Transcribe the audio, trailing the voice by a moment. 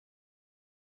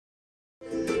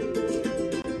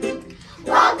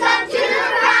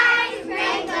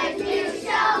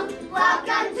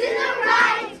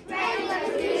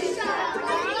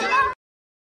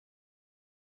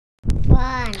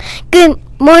Good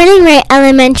morning, Wright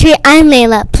Elementary. I'm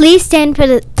Layla. Please stand for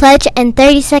the pledge and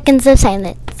 30 seconds of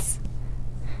silence.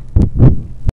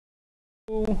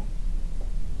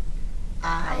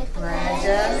 I pledge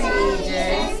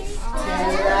allegiance to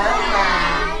the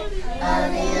flag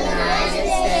of the United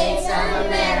States of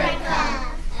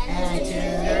America and to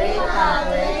the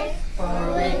republic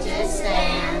for which it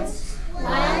stands,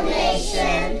 one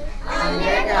nation,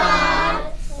 under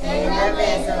God,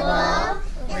 indivisible,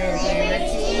 with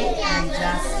liberty and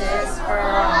justice for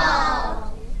all.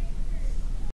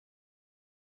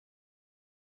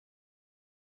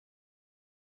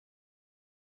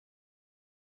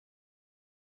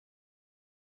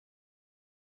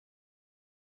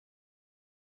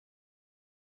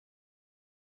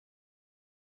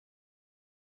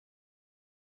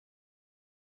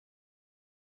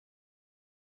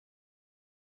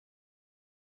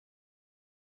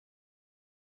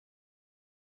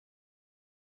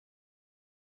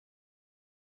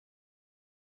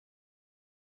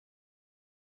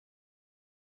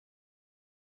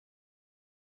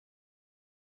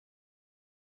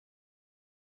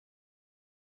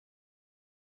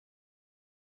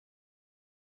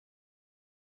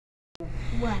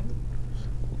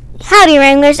 Howdy,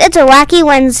 Wranglers. It's a wacky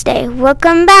Wednesday.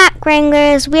 Welcome back,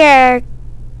 Wranglers. We are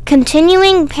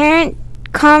continuing parent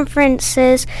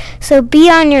conferences, so be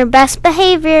on your best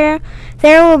behavior.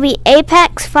 There will be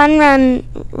Apex Fun Run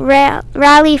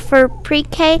Rally for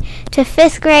pre-K to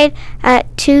 5th grade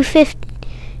at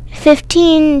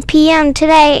 2:15 p.m.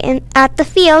 today at the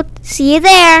field. See you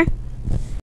there.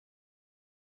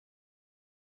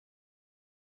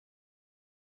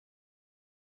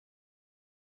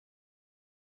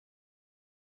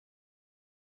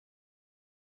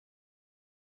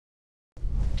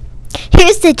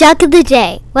 Here's the joke of the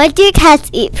day. What do cats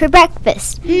eat for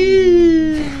breakfast?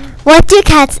 What do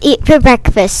cats eat for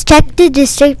breakfast? Check the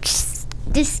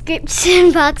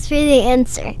description box for the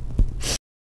answer.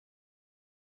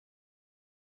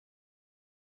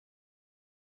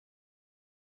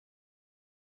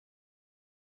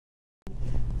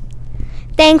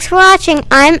 Thanks for watching.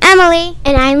 I'm Emily.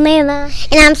 And I'm Layla.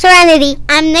 And I'm Serenity.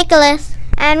 I'm Nicholas.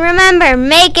 And remember,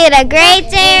 make it a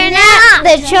great day or not.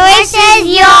 The choice is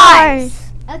yours.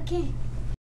 Okay.